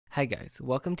Hi guys,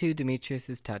 welcome to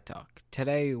Demetrius's TED Talk.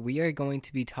 Today we are going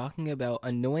to be talking about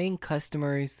annoying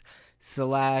customers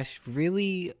slash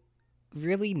really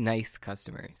nice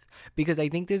customers, because I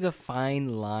think there's a fine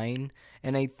line,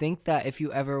 and I think that if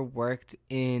you ever worked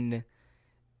in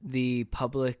the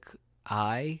public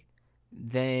eye,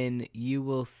 then you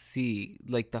will see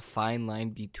like the fine line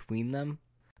between them.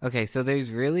 Okay, so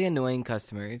there's really annoying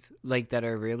customers, like that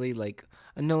are really like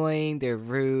annoying, they're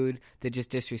rude, they're just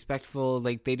disrespectful,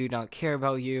 like they do not care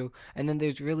about you. And then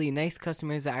there's really nice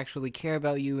customers that actually care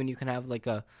about you and you can have like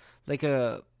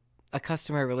a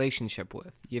customer relationship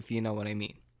with, if you know what I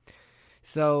mean.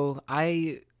 So,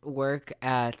 I work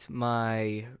at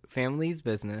my family's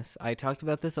business. I talked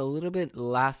about this a little bit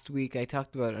last week. I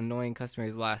talked about annoying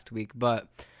customers last week, but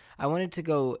I wanted to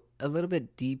go a little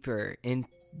bit deeper in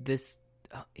this.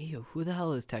 Oh, ew, who the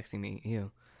hell is texting me?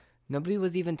 Ew. Nobody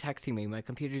was even texting me. My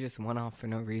computer just went off for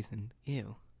no reason.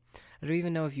 Ew. I don't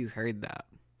even know if you heard that.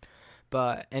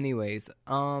 But anyways,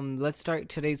 let's start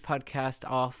today's podcast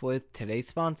off with today's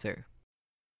sponsor.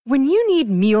 When you need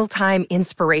mealtime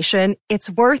inspiration,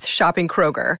 it's worth shopping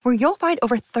Kroger, where you'll find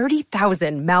over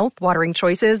 30,000 mouth-watering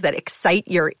choices that excite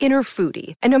your inner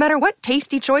foodie. And no matter what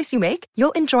tasty choice you make,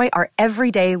 you'll enjoy our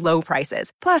everyday low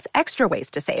prices, plus extra ways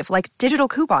to save, like digital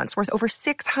coupons worth over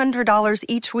 $600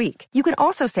 each week. You can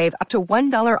also save up to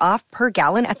 $1 off per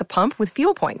gallon at the pump with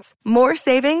fuel points. More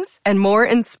savings and more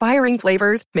inspiring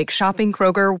flavors make shopping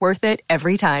Kroger worth it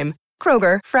every time.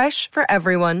 Kroger, fresh for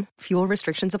everyone. Fuel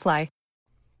restrictions apply.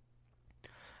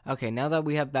 Okay, now that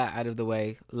we have that out of the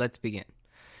way, let's begin.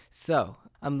 So,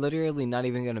 I'm literally not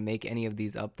even going to make any of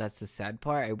these up. That's the sad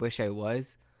part. I wish I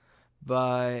was.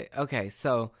 But, okay,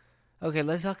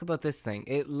 let's talk about this thing.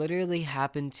 It literally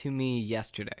happened to me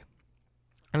yesterday.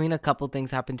 I mean, a couple things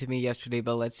happened to me yesterday,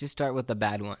 but let's just start with the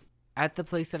bad one. At the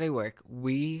place that I work,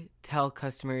 we tell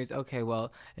customers, okay,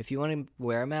 well, if you want to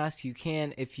wear a mask, you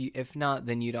can. If not,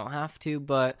 then you don't have to,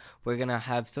 but we're going to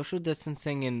have social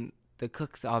distancing, and the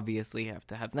cooks obviously have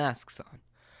to have masks on.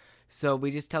 So we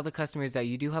just tell the customers that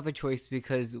you do have a choice,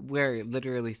 because we're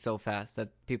literally so fast that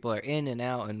people are in and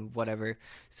out and whatever.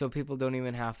 So people don't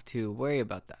even have to worry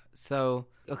about that. So,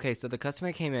 okay, so the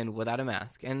customer came in without a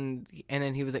mask, and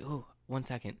then he was like, oh, 1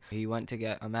 second. He went to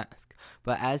get a mask.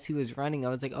 But as he was running, I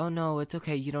was like, oh no, it's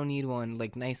okay. You don't need one.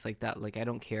 Like, nice like that. Like, I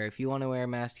don't care. If you want to wear a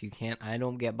mask, you can't. I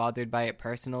don't get bothered by it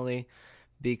personally,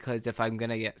 because if I'm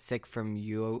gonna get sick from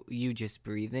you just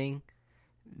breathing,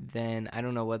 then I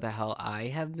don't know what the hell I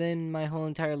have been my whole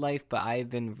entire life, but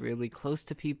I've been really close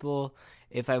to people.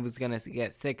 If I was gonna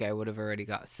get sick, I would have already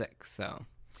got sick, so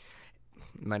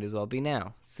might as well be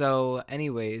now. So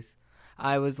anyways,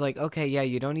 I was like, okay, yeah,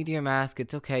 you don't need your mask.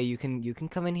 It's okay. You can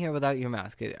come in here without your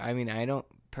mask. I mean, I don't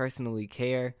personally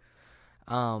care.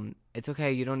 It's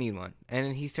okay, you don't need one. And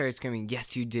then he started screaming,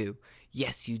 yes, you do.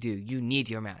 Yes, you do. You need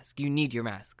your mask. You need your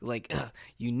mask. Like,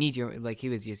 you need your, like, he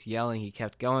was just yelling. He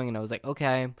kept going. And I was like,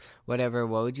 okay, whatever.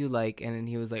 What would you like? And then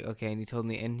he was like, okay. And he told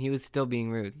me, and he was still being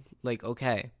rude. Like,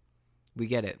 okay, we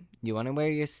get it. You want to wear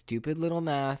your stupid little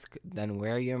mask? Then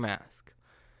wear your mask.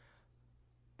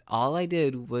 All I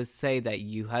did was say that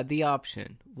you had the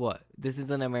option. What? This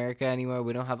isn't America anymore.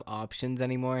 We don't have options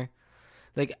anymore.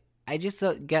 Like, I just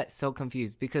get so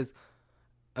confused, because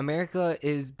America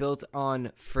is built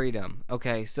on freedom.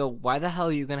 Okay, so why the hell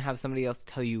are you going to have somebody else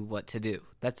tell you what to do?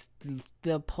 That's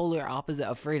the polar opposite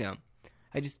of freedom.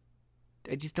 I just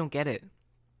don't get it.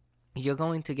 You're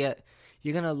going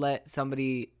to let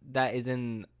somebody that is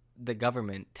in the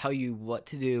government tell you what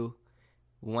to do,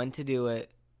 when to do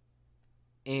it,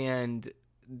 and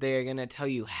they're going to tell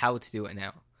you how to do it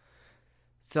now.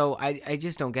 So I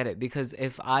just don't get it, because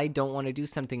if I don't want to do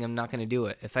something, I'm not going to do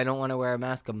it. If I don't want to wear a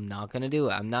mask, I'm not going to do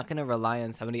it. I'm not going to rely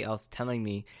on somebody else telling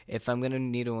me if I'm going to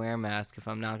need to wear a mask, if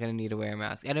I'm not going to need to wear a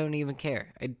mask. I don't even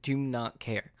care. I do not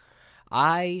care.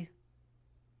 I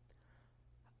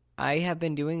have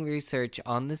been doing research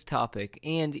on this topic,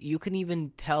 and you can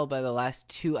even tell by the last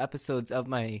 2 episodes of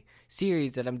my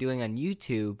series that I'm doing on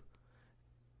YouTube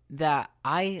that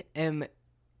I'm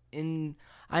in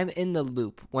the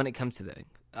loop when it comes to this.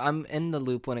 I'm in the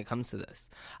loop when it comes to this.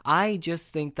 I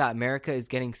just think that America is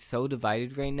getting so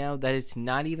divided right now that it's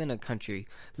not even a country.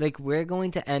 Like, we're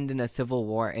going to end in a civil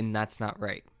war, and that's not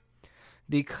right.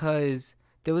 Because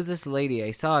there was this lady,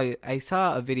 I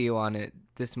saw a video on it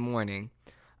this morning.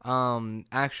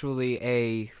 Actually,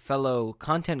 a fellow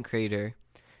content creator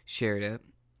shared it,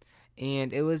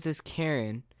 and it was this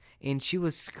Karen, and she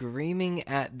was screaming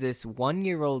at this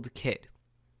 1-year-old kid.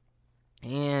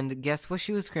 And guess what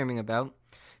she was screaming about?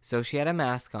 So she had a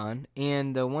mask on,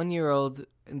 and the 2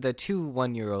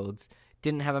 1-year-olds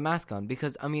didn't have a mask on.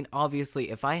 Because, I mean, obviously,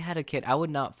 if I had a kid, I would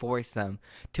not force them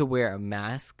to wear a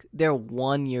mask. They're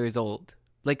 1 year old.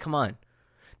 Like, come on.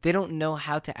 They don't know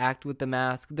how to act with the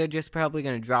mask. They're just probably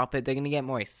going to drop it. They're going to get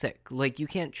more sick. Like, you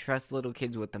can't trust little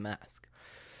kids with the mask.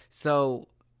 So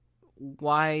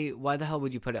why the hell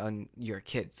would you put it on your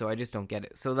kids? So I just don't get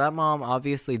it. So that mom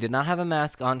obviously did not have a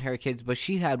mask on her kids, but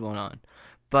she had one on.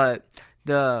 But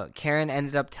the Karen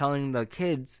ended up telling the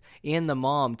kids and the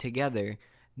mom together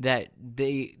that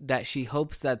she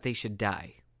hopes that they should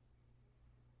die.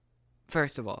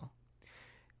 First of all,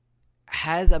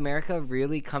 has America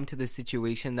really come to the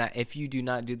situation that if you do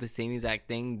not do the same exact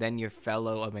thing than your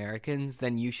fellow Americans,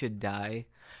 then you should die?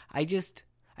 I just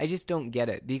don't get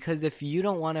it, because if you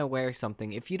don't want to wear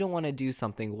something, if you don't want to do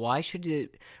something, why should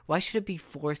it be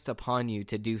forced upon you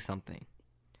to do something?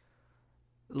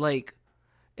 Like,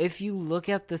 if you look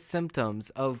at the symptoms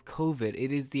of COVID,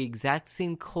 it is the exact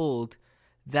same cold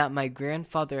that my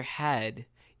grandfather had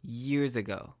years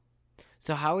ago.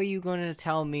 So how are you going to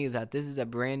tell me that this is a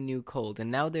brand new cold?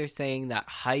 And now they're saying that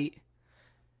height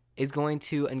is going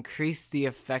to increase the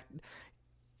effect.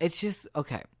 It's just,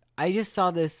 okay. I just saw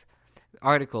this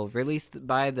article released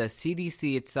by the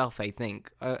CDC itself, I think.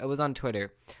 It was on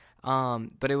Twitter.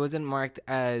 But it wasn't marked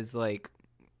as, like,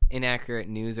 inaccurate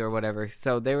news or whatever.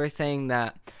 So they were saying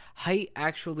that height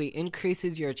actually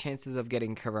increases your chances of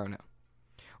getting corona,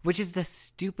 which is the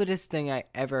stupidest thing I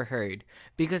ever heard.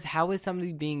 Because how is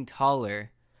somebody being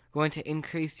taller going to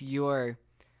increase your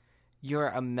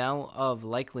amount of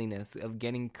likeliness of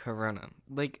getting corona?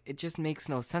 Like, it just makes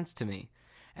no sense to me.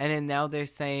 And then now they're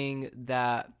saying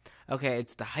that, okay,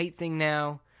 it's the height thing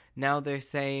now. Now they're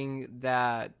saying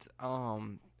that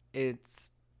it's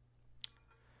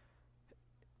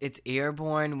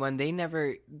airborne, when they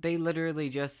literally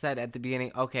just said at the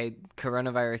beginning, okay,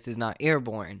 coronavirus is not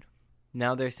airborne.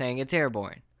 Now they're saying it's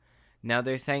airborne. Now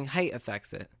they're saying height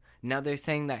affects it. Now they're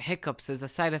saying that hiccups is a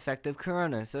side effect of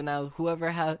corona. So now whoever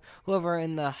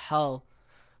in the whole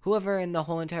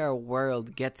entire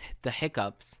world gets the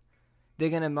hiccups, they're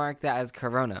going to mark that as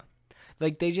corona.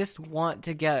 Like, they just want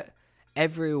to get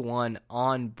everyone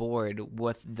on board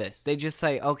with this. They just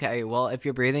say, okay, well, if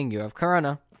you're breathing, you have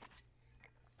corona.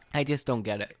 I just don't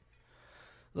get it.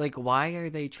 Like, why are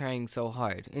they trying so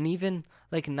hard? And even,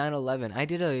 like, 9/11, I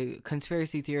did a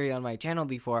conspiracy theory on my channel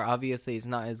before. Obviously, it's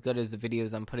not as good as the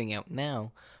videos I'm putting out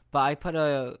now. But I put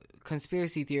a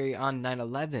conspiracy theory on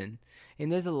 9/11,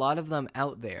 and there's a lot of them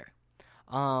out there.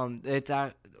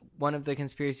 One of the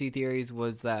conspiracy theories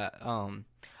was that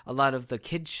a lot of the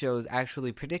kids' shows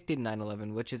actually predicted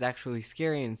 9/11, which is actually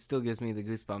scary and still gives me the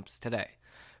goosebumps today.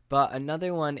 But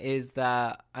another one is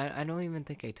that, I don't even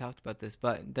think I talked about this,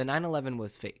 but the 9/11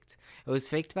 was faked. It was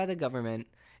faked by the government,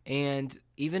 and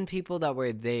even people that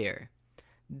were there,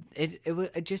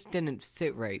 it just didn't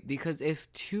sit right. Because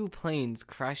if two planes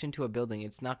crash into a building,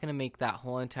 it's not going to make that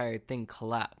whole entire thing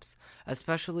collapse.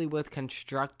 Especially with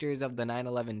constructors of the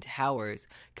 9/11 towers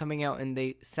coming out and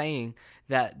they saying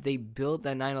that they built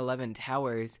the 9/11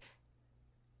 towers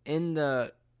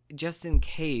just in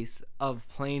case of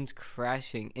planes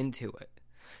crashing into it.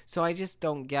 So I just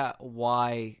don't get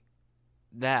why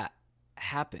that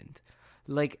happened.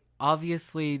 Like,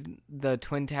 obviously the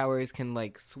Twin Towers can,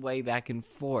 like, sway back and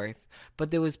forth,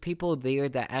 but there was people there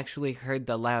that actually heard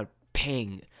the loud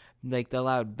ping, like the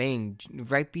loud bang,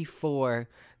 right before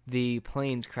the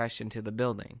planes crashed into the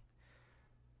building.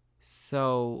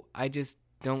 So I just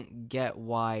don't get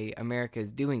why America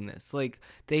is doing this. Like,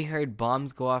 they heard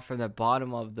bombs go off from the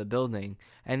bottom of the building,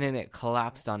 and then it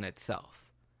collapsed on itself.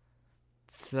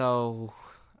 So,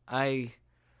 I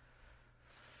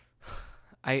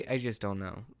just don't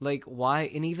know. Like, why?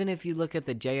 And even if you look at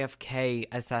the JFK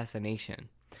assassination,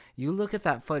 you look at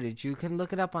that footage, you can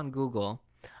look it up on Google.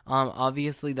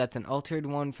 Obviously, that's an altered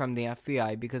one from the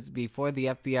FBI, because before the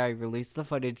FBI released the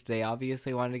footage, they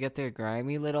obviously wanted to get their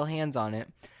grimy little hands on it.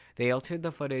 They altered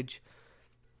the footage.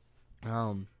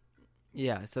 So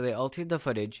they altered the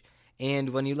footage. And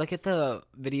when you look at the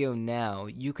video now,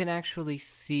 you can actually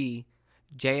see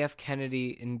JF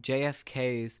Kennedy and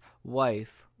JFK's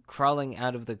wife crawling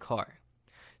out of the car.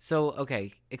 So,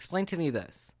 okay, explain to me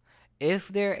this. If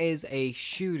there is a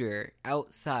shooter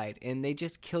outside and they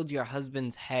just killed your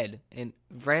husband's head and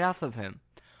right off of him,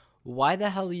 why the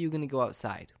hell are you going to go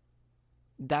outside?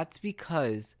 That's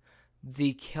because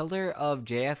the killer of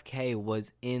JFK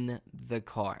was in the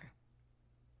car.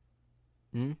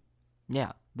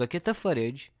 Yeah, look at the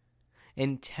footage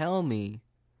and tell me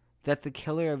that the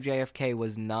killer of JFK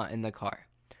was not in the car.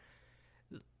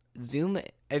 Zoom,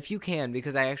 if you can,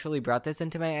 because I actually brought this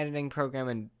into my editing program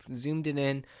and zoomed it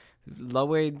in,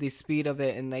 lowered the speed of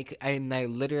it, and I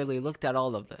literally looked at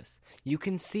all of this. You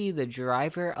can see the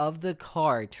driver of the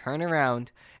car turn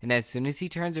around, and as soon as he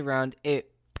turns around,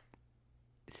 it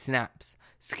snaps,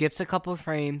 skips a couple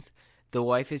frames. The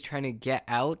wife is trying to get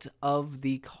out of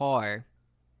the car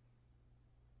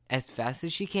as fast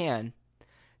as she can.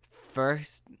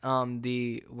 First,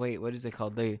 what is it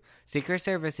called? The Secret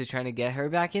Service is trying to get her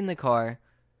back in the car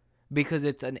because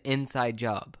it's an inside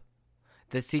job.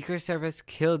 The Secret Service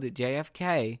killed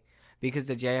JFK because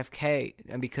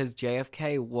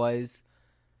JFK was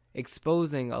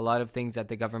exposing a lot of things that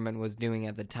the government was doing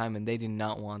at the time, and they did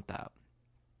not want that.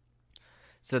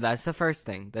 So that's the first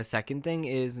thing. The second thing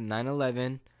is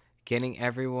 9/11, getting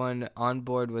everyone on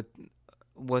board with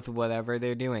whatever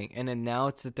they're doing. And then now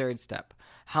it's the third step.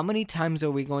 How many times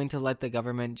are we going to let the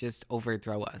government just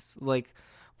overthrow us? Like,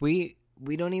 we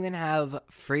don't even have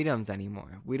freedoms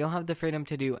anymore. We don't have the freedom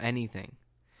to do anything.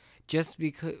 Just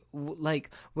because,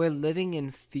 like, we're living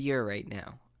in fear right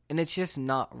now. And it's just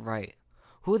not right.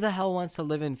 Who the hell wants to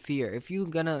live in fear? If you're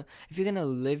gonna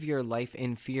live your life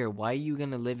in fear, why are you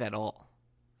gonna live at all?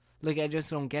 Like, I just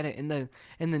don't get it. And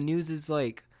the news is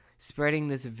like spreading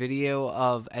this video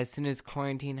of, as soon as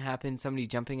quarantine happened, somebody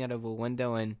jumping out of a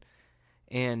window and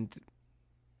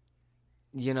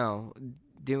you know,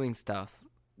 doing stuff,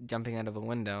 jumping out of a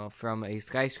window from a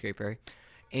skyscraper.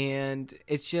 And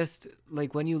it's just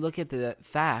like, when you look at the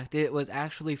fact, it was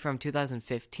actually from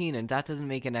 2015, and that doesn't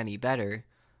make it any better.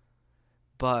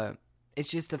 But it's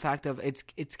just the fact of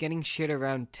it's getting shit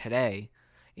around today,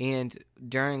 and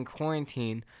during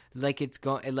quarantine, like it's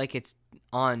going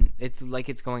on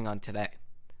today,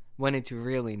 when it's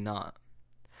really not.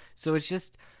 So it's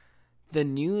just, the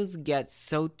news gets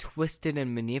so twisted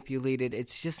and manipulated.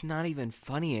 It's just not even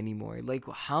funny anymore. Like,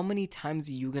 how many times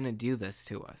are you gonna do this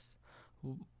to us?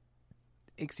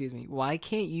 Excuse me. Why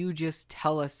can't you just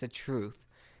tell us the truth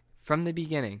from the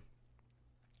beginning?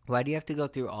 Why do you have to go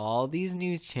through all these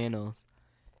news channels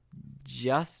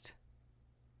just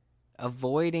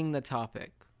avoiding the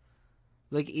topic?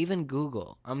 Like, even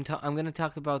Google. I'm going to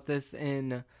talk about this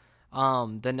in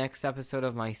the next episode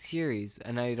of my series,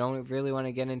 and I don't really want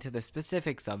to get into the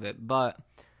specifics of it, but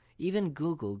even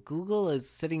Google is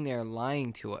sitting there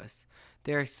lying to us.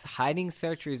 They're hiding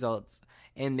search results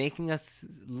and making us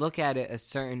look at it a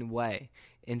certain way.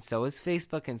 And so is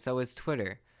Facebook, and so is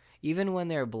Twitter. Even when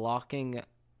they're blocking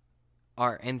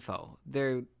our info,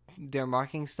 they're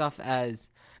marking stuff as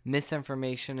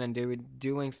misinformation, and they're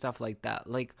doing stuff like that.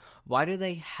 Like, why do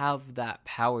they have that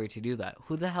power to do that?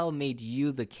 Who the hell made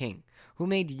you the king? Who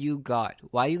made you God?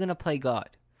 Why are you gonna play God?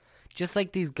 Just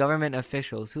like these government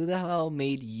officials, who the hell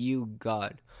made you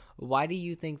God? Why do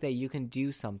you think that you can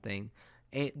do something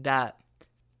that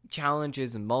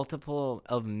challenges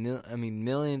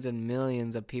millions and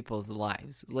millions of people's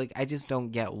lives? Like, I just don't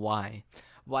get why.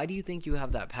 Why do you think you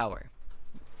have that power?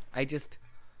 I just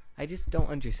don't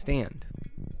understand.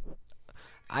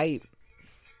 I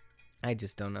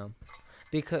just don't know.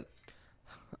 Because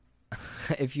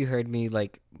if you heard me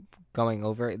like going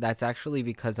over it, that's actually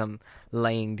because I'm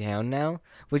laying down now,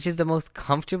 which is the most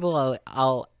comfortable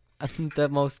the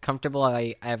most comfortable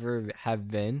I ever have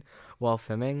been while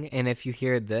filming. And if you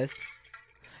hear this,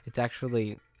 it's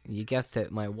actually, you guessed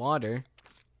it, my water.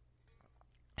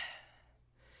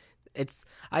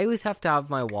 I always have to have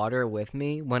my water with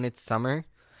me when it's summer,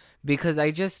 because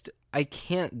I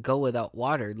can't go without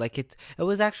water. Like, it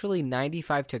was actually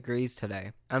 95 degrees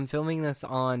today. I'm filming this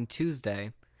on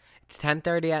Tuesday. It's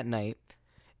 10:30 at night,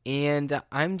 and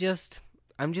I'm just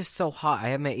so hot. I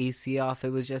have my AC off.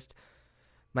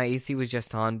 My AC was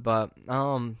just on, but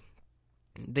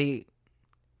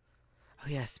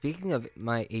speaking of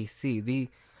my AC, we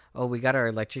got our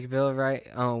electric bill, right?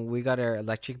 We got our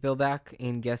electric bill back,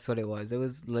 and guess what it was? It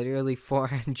was literally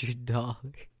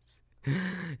 $400.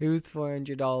 It was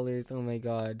 $400. Oh my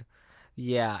god.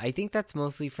 Yeah, I think that's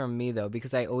mostly from me though,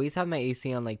 because I always have my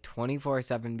AC on like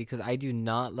 24/7, because I do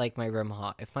not like my room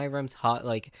hot. If my room's hot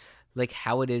like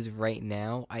how it is right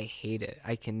now, I hate it.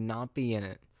 I cannot be in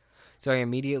it. So I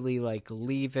immediately like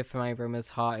leave if my room is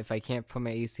hot, if I can't put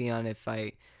my AC on, if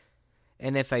I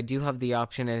do have the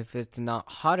option, if it's not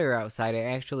hotter outside, I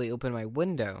actually open my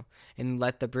window and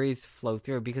let the breeze flow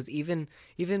through. Because even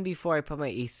before I put my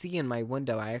AC in my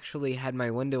window, I actually had my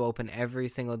window open every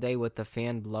single day with the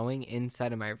fan blowing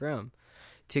inside of my room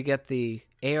to get the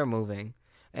air moving.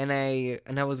 And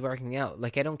I was working out.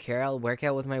 Like, I don't care. I'll work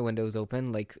out with my windows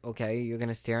open. Like, okay, you're going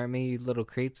to stare at me, you little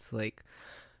creeps? Like,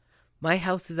 my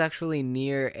house is actually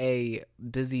near a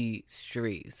busy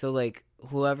street. So, like,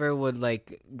 whoever would,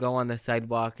 like, go on the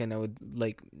sidewalk, and I would,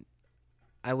 like,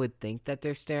 I would think that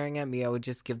they're staring at me, I would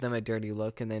just give them a dirty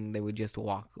look and then they would just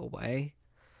walk away.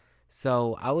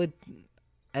 So I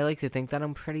like to think that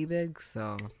I'm pretty big,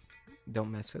 so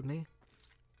don't mess with me.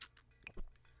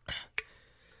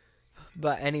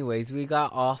 But anyways, we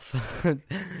got off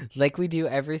like we do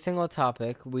every single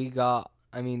topic.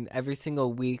 Every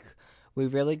single week, we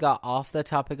really got off the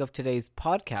topic of today's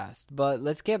podcast. But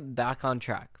let's get back on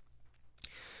track.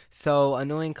 So,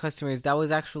 annoying customers, that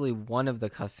was actually one of the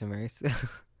customers.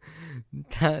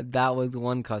 that was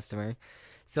one customer.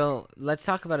 So, let's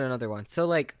talk about another one.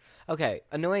 So, okay,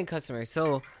 annoying customers.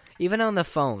 So, even on the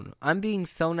phone, I'm being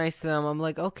so nice to them. I'm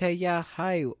like, okay, yeah,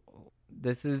 hi.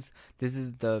 This is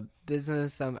the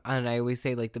business, and I always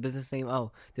say the business name.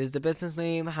 Oh, this is the business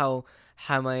name. How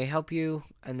may I help you?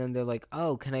 And then they're like,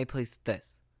 oh, can I place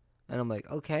this? And I'm like,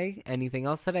 okay. Anything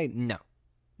else today? No.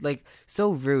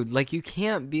 So rude. You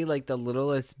can't be the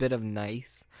littlest bit of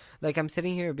nice. I'm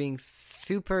sitting here being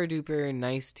super duper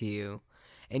nice to you,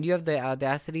 and you have the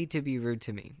audacity to be rude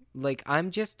to me.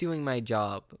 I'm just doing my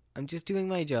job.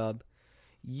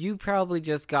 You probably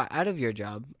just got out of your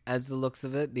job, as the looks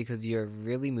of it, because you're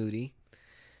really moody.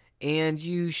 And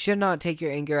you should not take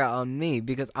your anger out on me,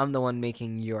 because I'm the one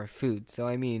making your food. So,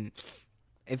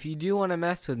 if you do want to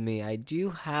mess with me, I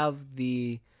don't have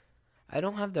the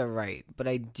right, but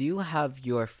I do have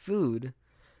your food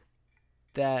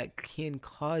that can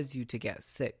cause you to get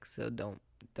sick. So don't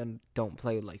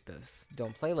play like this.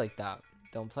 Don't play like that.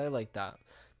 Don't play like that.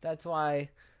 That's why...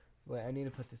 Wait, I need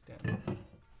to put this down.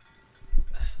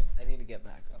 I need to get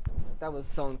back up. That was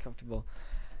so uncomfortable.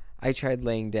 I tried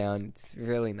laying down. It's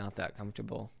really not that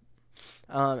comfortable.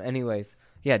 Anyways,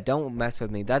 yeah, don't mess with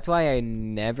me. That's why I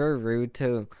never rude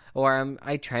to, or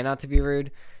I try not to be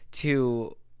rude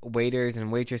to waiters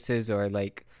and waitresses or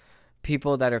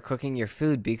people that are cooking your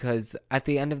food, because at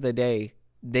the end of the day,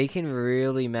 they can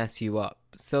really mess you up.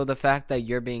 So the fact that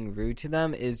you're being rude to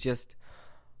them is just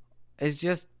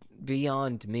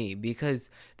beyond me,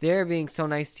 because they're being so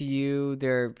nice to you,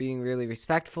 they're being really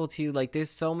respectful to you.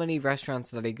 There's so many restaurants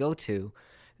that I go to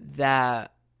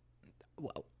that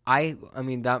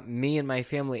that me and my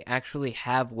family actually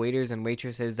have waiters and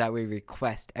waitresses that we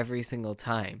request every single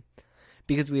time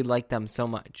because we like them so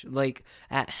much.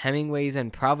 At Hemingway's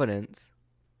in Providence,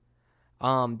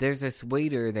 there's this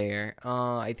waiter there.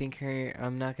 I think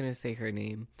I'm not gonna say her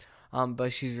name,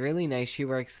 but she's really nice. She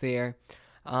works there.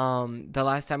 The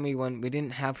last time we went, we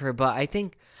didn't have her, but I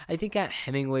think at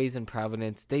Hemingway's in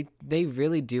Providence, they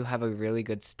really do have a really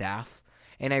good staff,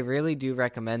 and I really do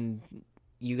recommend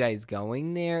you guys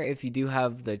going there if you do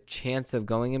have the chance of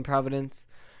going in Providence.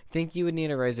 I think you would need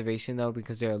a reservation though,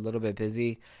 because they're a little bit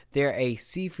busy. They're a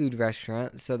seafood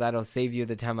restaurant, so that'll save you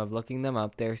the time of looking them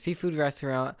up. They're a seafood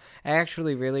restaurant. I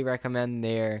actually really recommend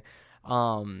their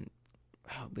what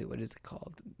is it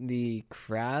called? The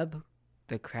crab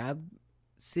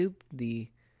soup, the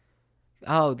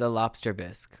lobster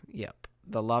bisque. Yep,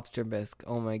 the lobster bisque.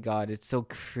 Oh my god, it's so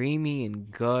creamy and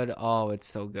good. Oh, it's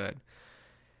so good.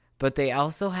 But they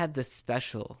also had the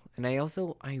special, and I was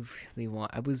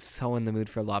so in the mood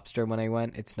for lobster when I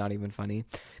went. It's not even funny.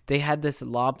 They had this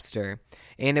lobster,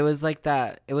 and it was like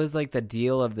that. It was like the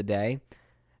deal of the day.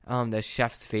 The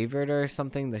chef's favorite or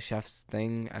something, the chef's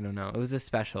thing. I don't know. It was a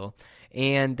special.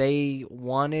 And they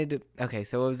wanted, okay,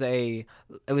 so it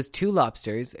was 2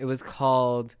 lobsters. It was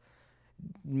called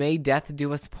May Death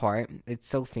Do Us Part. It's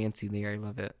so fancy there. I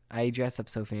love it. I dress up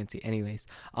so fancy. Anyways,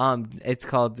 it's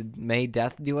called May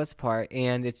Death Do Us Part,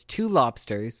 and it's 2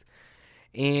 lobsters,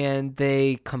 and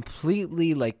they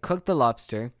completely cook the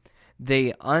lobster.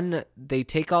 They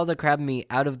take all the crab meat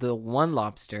out of the one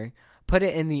lobster, put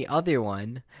it in the other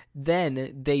one.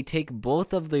 Then they take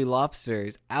both of the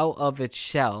lobsters out of its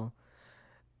shell,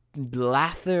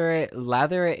 lather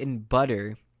it in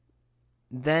butter.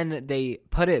 Then they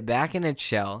put it back in its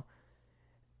shell,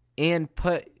 and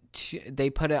they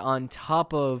put it on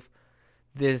top of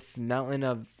this mountain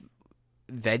of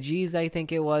veggies, I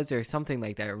think it was, or something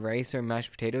like that, rice or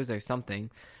mashed potatoes or something.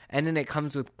 And then it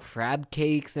comes with crab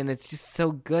cakes, and it's just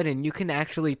so good. And you can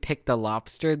actually pick the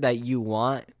lobster that you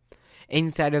want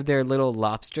inside of their little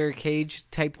lobster cage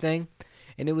type thing.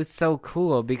 And it was so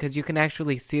cool because you can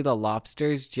actually see the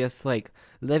lobsters just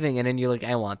living, and then you're like,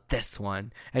 I want this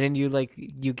one. And then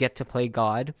you get to play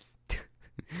God.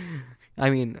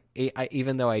 Even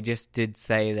though I just did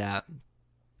say that,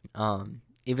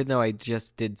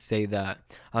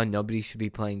 nobody should be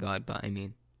playing God, but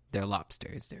they're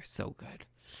lobsters. They're so good.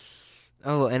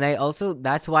 Oh, and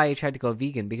that's why I tried to go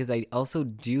vegan, because I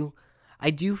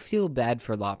do feel bad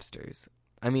for lobsters.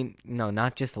 No,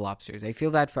 not just lobsters. I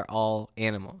feel bad for all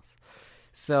animals.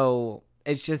 So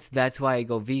it's just that's why I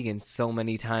go vegan so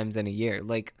many times in a year.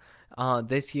 Like,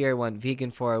 this year I went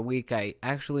vegan for a week. I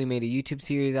actually made a YouTube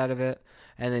series out of it,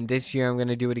 and then this year I'm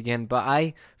gonna do it again.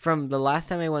 But from the last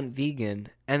time I went vegan,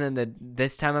 and then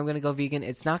this time I'm gonna go vegan,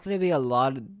 it's not gonna be a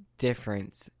lot of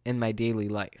difference in my daily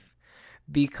life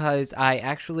because I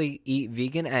actually eat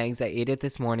vegan eggs. I ate it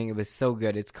this morning. It was so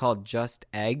good. It's called Just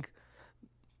Egg.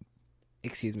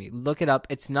 Excuse me, look it up.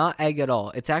 It's not egg at all.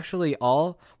 It's actually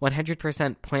all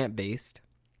 100% plant-based.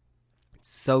 It's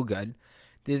so good.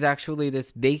 There's actually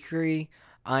this bakery,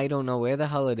 I don't know where the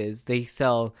hell it is. They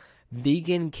sell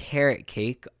vegan carrot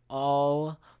cake.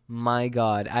 Oh my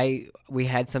god. We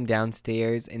had some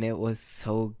downstairs and it was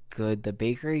so good. The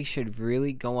bakery should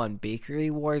really go on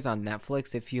Bakery Wars on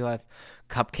Netflix if you have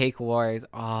Cupcake Wars.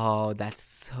 Oh, that's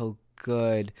so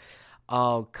good.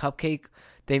 Oh, Cupcake,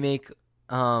 they make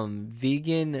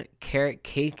vegan carrot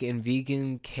cake and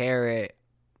vegan carrot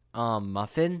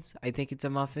muffins. I think it's a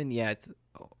muffin. Yeah, it's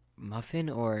muffin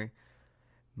or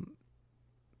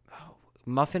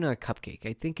muffin or a cupcake.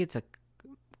 I think it's a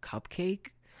cupcake.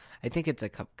 I think it's a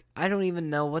cup. I don't even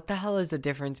know what the hell is the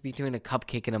difference between a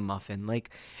cupcake and a muffin.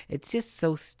 Like, it's just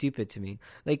so stupid to me.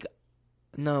 Like,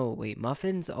 no, wait,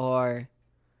 muffins are.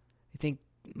 I think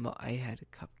I had a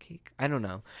cupcake. I don't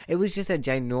know. It was just a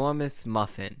ginormous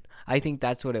muffin. I think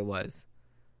that's what it was.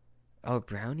 Oh,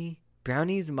 brownies,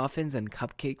 muffins, and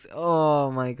cupcakes.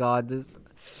 Oh my god, this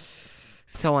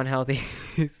so unhealthy.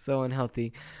 So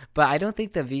unhealthy. But I don't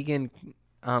think the vegan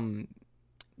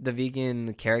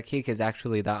carrot cake is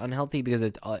actually that unhealthy because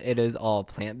it is all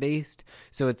plant based.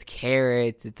 So it's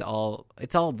carrots, it's all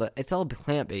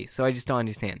plant based. So I just don't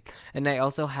understand. And I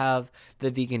also have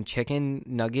the vegan chicken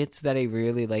nuggets that I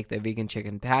really like, the vegan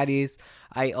chicken patties.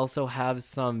 I also have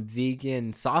some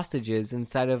vegan sausages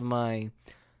inside of my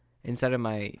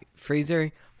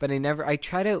freezer, but I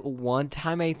tried it one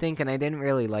time I think and I didn't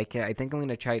really like it. I think I'm going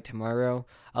to try it tomorrow.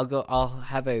 I'll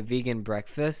have a vegan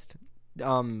breakfast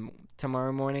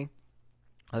tomorrow morning.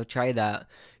 I'll try that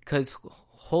because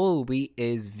whole wheat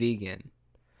is vegan.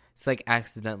 It's like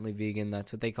accidentally vegan.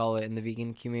 That's what they call it in the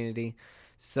vegan community.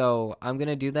 So I'm going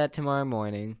to do that tomorrow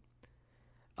morning.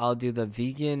 I'll do the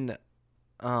vegan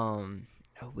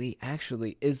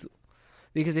actually is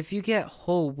because if you get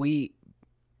whole wheat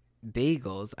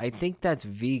bagels, I think that's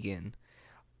vegan.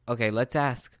 Okay, let's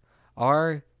ask.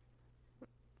 Are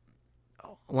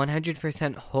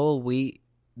 100% whole wheat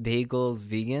bagels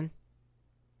vegan?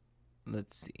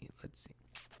 Let's see.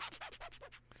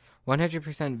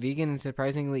 100% vegan and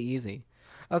surprisingly easy.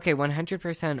 Okay,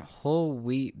 100% whole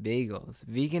wheat bagels.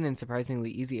 Vegan and surprisingly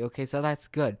easy. Okay, so that's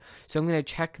good. So I'm going to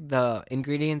check the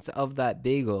ingredients of that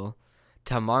bagel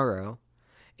tomorrow.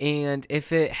 And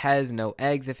if it has no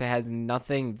eggs, if it has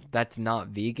nothing that's not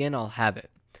vegan, I'll have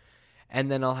it. And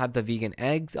then I'll have the vegan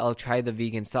eggs. I'll try the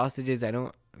vegan sausages. I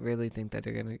don't really think that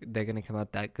they're gonna come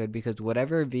out that good because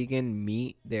whatever vegan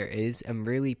meat there is, I'm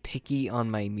really picky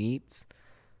on my meats.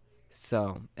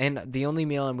 So, and the only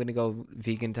meal I'm gonna go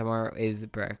vegan tomorrow is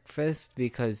breakfast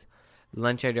because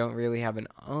lunch I don't really have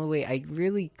I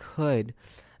really could.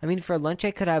 I mean, for lunch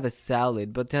I could have a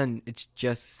salad, but then it's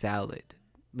just salad.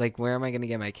 Like, where am I going to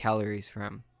get my calories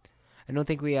from? I don't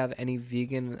think we have any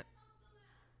vegan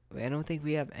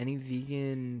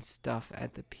stuff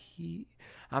at the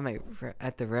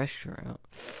restaurant.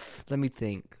 Let me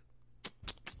think.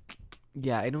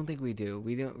 Yeah, I don't think we do.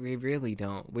 We really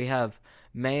don't. We have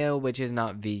mayo, which is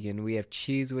not vegan. We have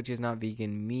cheese, which is not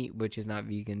vegan. Meat, which is not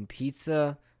vegan.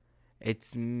 Pizza,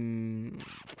 it's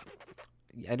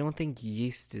I don't think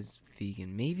yeast is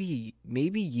vegan. Maybe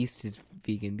yeast is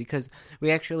vegan because we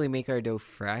actually make our dough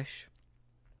fresh.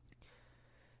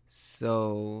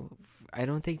 So I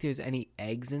don't think there's any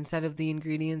eggs inside of the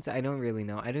ingredients. I don't really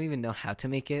know. I don't even know how to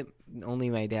make it. Only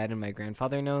my dad and my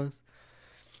grandfather knows.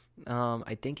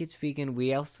 I think it's vegan.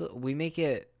 We make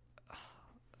it.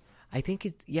 I think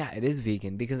it is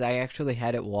vegan because I actually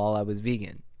had it while I was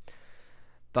vegan.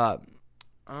 But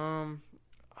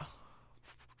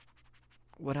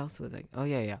what else was I? Oh,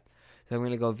 yeah. So I'm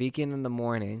going to go vegan in the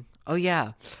morning. Oh,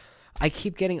 yeah. I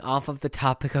keep getting off of the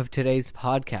topic of today's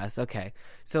podcast. Okay.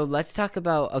 So let's talk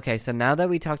about... Okay, so now that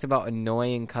we talked about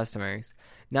annoying customers,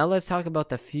 now let's talk about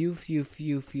the few...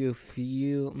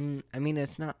 I mean,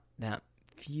 it's not that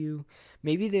few.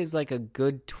 Maybe there's like a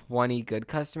good 20 good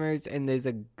customers, and there's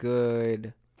a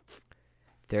good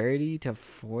 30 to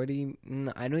 40...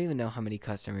 I don't even know how many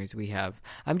customers we have.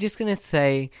 I'm just going to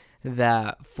say...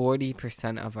 that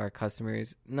 40% of our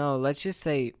customers, let's just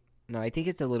say, I think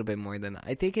it's a little bit more than that.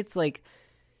 I think it's like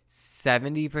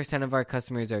 70% of our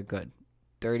customers are good.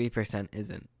 30%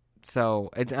 isn't. So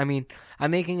I mean,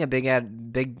 I'm making a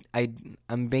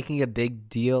I'm making a big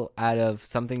deal out of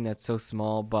something that's so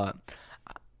small, but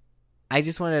I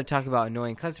just wanted to talk about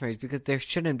annoying customers because there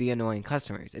shouldn't be annoying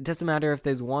customers. It doesn't matter if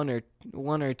there's one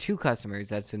or two customers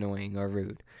that's annoying or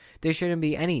rude. There shouldn't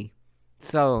be any.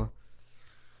 So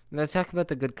let's talk about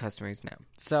the good customers now.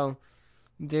 So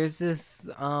there's this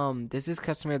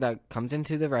customer that comes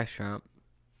into the restaurant.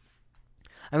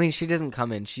 I mean, she doesn't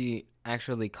come in. She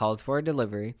actually calls for a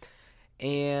delivery.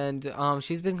 And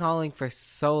she's been calling for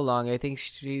so long. I think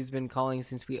she's been calling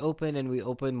since we opened, and we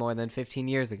opened more than 15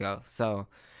 years ago. So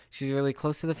she's really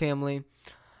close to the family.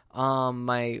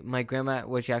 My grandma,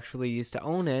 which actually used to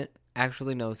own it,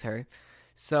 actually knows her.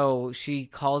 So she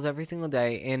calls every single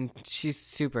day, and she's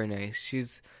super nice.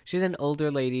 She's an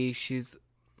older lady. She's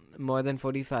more than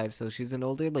 45, so she's an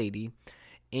older lady.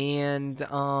 And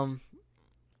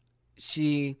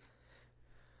she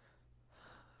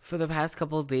for the past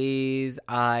couple of days,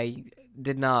 I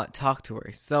did not talk to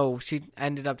her. So she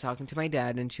ended up talking to my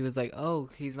dad, and she was like, "Oh,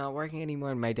 he's not working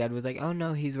anymore." And my dad was like, "Oh,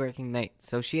 no, he's working nights."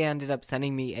 So she ended up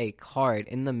sending me a card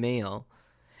in the mail,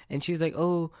 and she was like,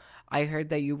 "Oh, I heard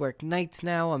that you work nights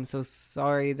now. I'm so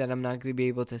sorry that I'm not going to be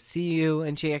able to see you."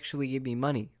 And she actually gave me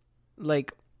money.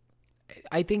 Like,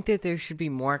 I think that there should be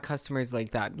more customers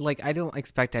like that. Like, I don't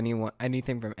expect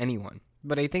anything from anyone,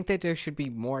 but I think that there should be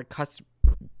more customers.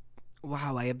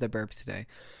 Wow, I have the burps today.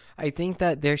 I think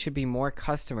that there should be more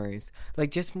customers,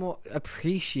 like just more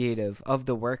appreciative of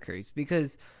the workers,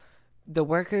 because the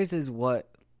workers is what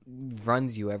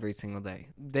runs you every single day.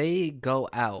 They go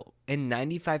out in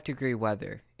 95-degree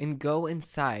weather and go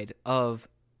inside of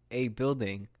a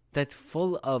building that's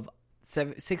full of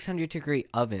 600-degree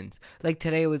ovens. Like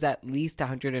today, it was at least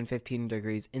 115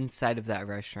 degrees inside of that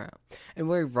restaurant. And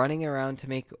we're running around to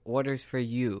make orders for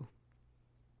you.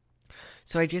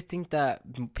 So I just think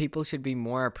that people should be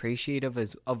more appreciative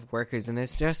of workers, and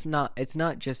it's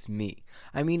not just me.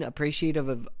 I mean appreciative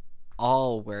of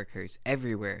all workers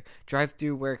everywhere.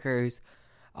 Drive-through workers,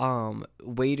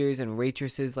 waiters and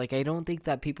waitresses. Like, I don't think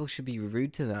that people should be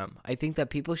rude to them. I think that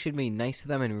people should be nice to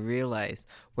them and realize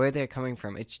where they're coming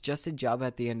from. It's just a job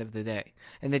at the end of the day,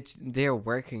 and that they're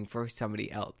working for somebody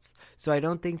else. So I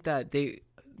don't think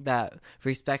that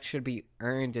respect should be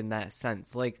earned in that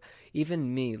sense. Like,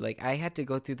 even me, like, I had to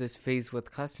go through this phase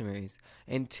with customers,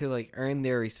 and to like earn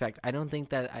their respect, I don't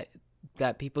think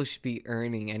that people should be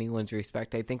earning anyone's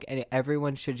respect. I think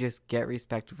everyone should just get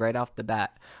respect right off the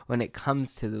bat when it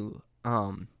comes to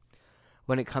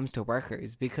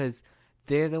workers, because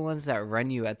they're the ones that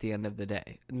run you at the end of the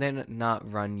day. They're not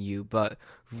run you, but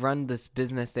run this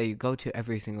business that you go to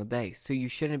every single day. So you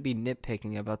shouldn't be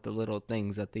nitpicking about the little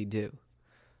things that they do.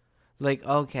 Like,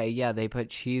 okay, yeah, they put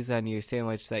cheese on your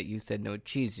sandwich that you said no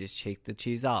cheese. Just shake the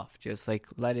cheese off. Just like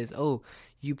lettuce. Oh,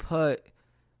 you put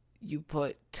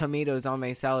tomatoes on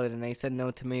my salad and I said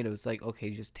no tomatoes. Like, okay,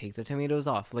 just take the tomatoes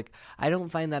off. Like, I don't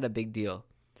find that a big deal.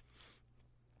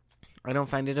 I don't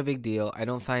find it a big deal. I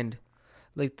don't find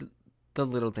like the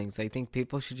little things. I think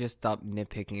people should just stop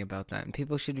nitpicking about that. And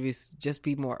people should just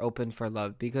be more open for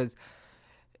love, because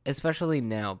especially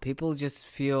now, people just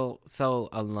feel so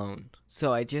alone.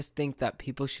 So I just think that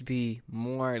people should be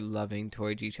more loving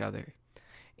towards each other.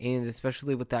 And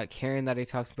especially with that Karen that I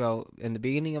talked about in the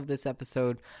beginning of this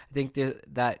episode, I think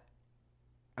that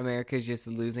America is just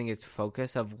losing its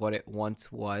focus of what it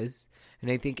once was. And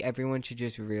I think everyone should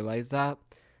just realize that.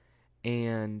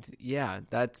 And yeah,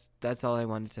 that's all I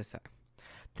wanted to say.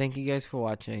 Thank you guys for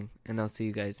watching, and I'll see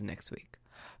you guys next week.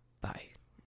 Bye.